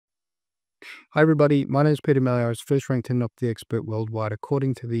Hi everybody, my name is Peter Melios, first ranked tendinopathy expert worldwide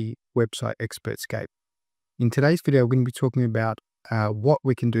according to the website Expertscape. In today's video, we're going to be talking about what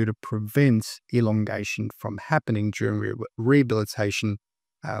we can do to prevent elongation from happening during rehabilitation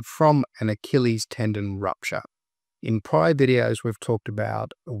from an Achilles tendon rupture. In prior videos, we've talked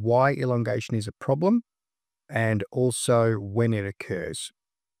about why elongation is a problem and also when it occurs.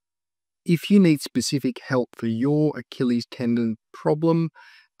 If you need specific help for your Achilles tendon problem,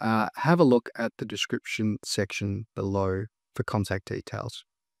 have a look at the description section below for contact details.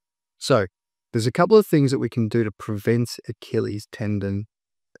 So there's a couple of things that we can do to prevent Achilles tendon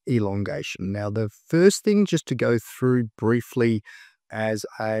elongation. Now, the first thing just to go through briefly as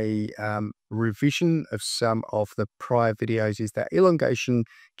a revision of some of the prior videos is that elongation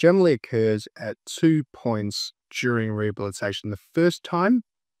generally occurs at 2 points during rehabilitation. The first time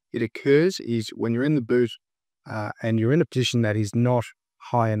it occurs is when you're in the boot and you're in a position that is not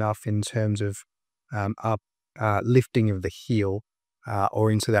high enough in terms of lifting of the heel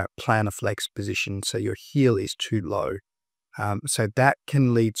or into that plantar flex position. So your heel is too low. So that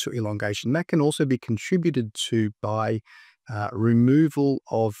can lead to elongation. That can also be contributed to by removal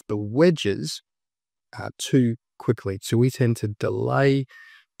of the wedges too quickly. So we tend to delay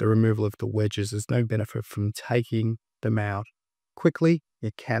the removal of the wedges. There's no benefit from taking them out quickly.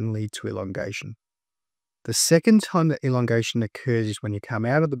 It can lead to elongation. The second time that elongation occurs is when you come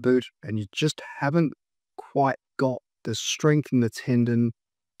out of the boot and you just haven't quite got the strength in the tendon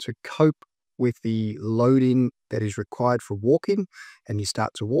to cope with the loading that is required for walking, and you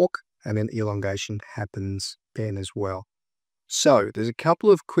start to walk, and then elongation happens then as well. So there's a couple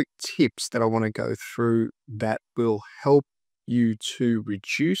of quick tips that I want to go through that will help you to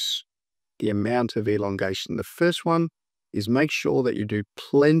reduce the amount of elongation. The first one is make sure that you do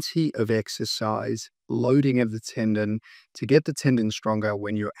plenty of exercise, loading of the tendon to get the tendon stronger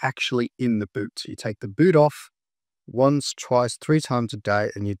when you're actually in the boot. So you take the boot off once, twice, 3 times a day,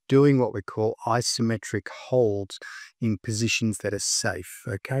 and you're doing what we call isometric holds in positions that are safe,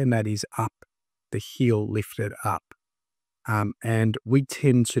 okay? And that is up, the heel lifted up. And we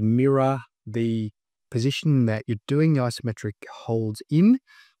tend to mirror the position that you're doing the isometric holds in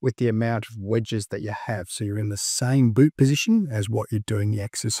with the amount of wedges that you have. So you're in the same boot position as what you're doing the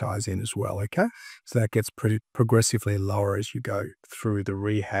exercise in as well, okay? So that gets pretty progressively lower as you go through the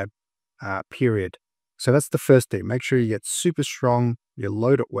rehab period. So that's the first thing. Make sure you get super strong, you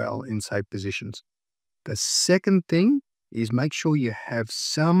load it well in safe positions. The second thing is make sure you have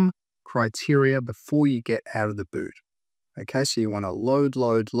some criteria before you get out of the boot. Okay, so you want to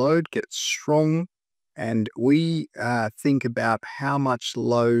load, get strong. And we think about how much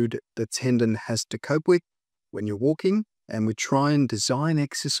load the tendon has to cope with when you're walking. And we try and design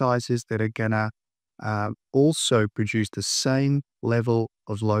exercises that are going to also produce the same level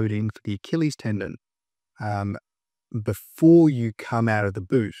of loading for the Achilles tendon before you come out of the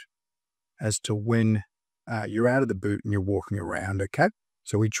boot as to when you're out of the boot and you're walking around, okay?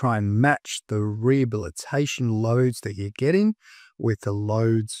 So we try and match the rehabilitation loads that you're getting with the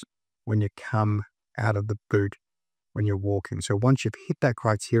loads when you come out of the boot when you're walking. So once you've hit that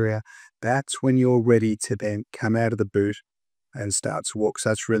criteria, that's when you're ready to then come out of the boot and start to walk. So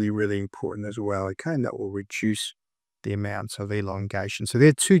that's really, really important as well, okay? And that will reduce the amounts of elongation. So there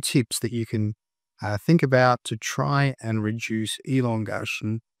are 2 tips that you can think about to try and reduce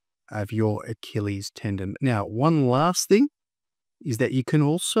elongation of your Achilles tendon. Now, one last thing is that you can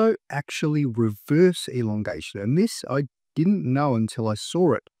also actually reverse elongation. And this I didn't know until I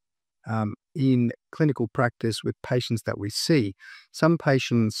saw it in clinical practice with patients that we see. Some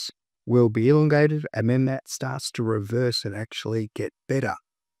patients will be elongated and then that starts to reverse and actually get better.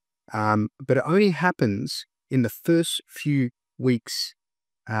 But it only happens in the first few weeks,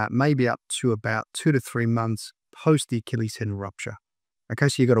 maybe up to about 2 to 3 months post the Achilles tendon rupture. Okay,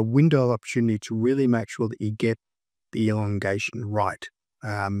 so you've got a window of opportunity to really make sure that you get the elongation right.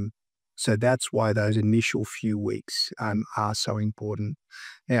 So that's why those initial few weeks are so important.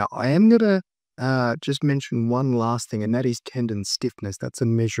 Now, I am going to just mention one last thing, and that is tendon stiffness. That's a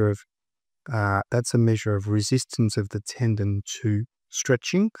measure of resistance of the tendon to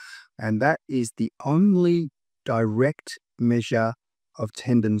stretching, and that is the only direct measure of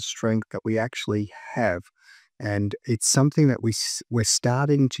tendon strength that we actually have. And it's something that we're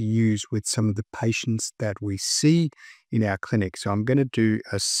starting to use with some of the patients that we see in our clinic. So I'm going to do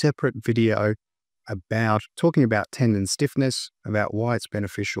a separate video about talking about tendon stiffness, about why it's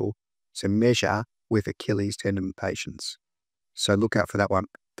beneficial to measure with Achilles tendon patients. So look out for that one.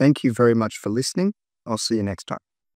 Thank you very much for listening. I'll see you next time.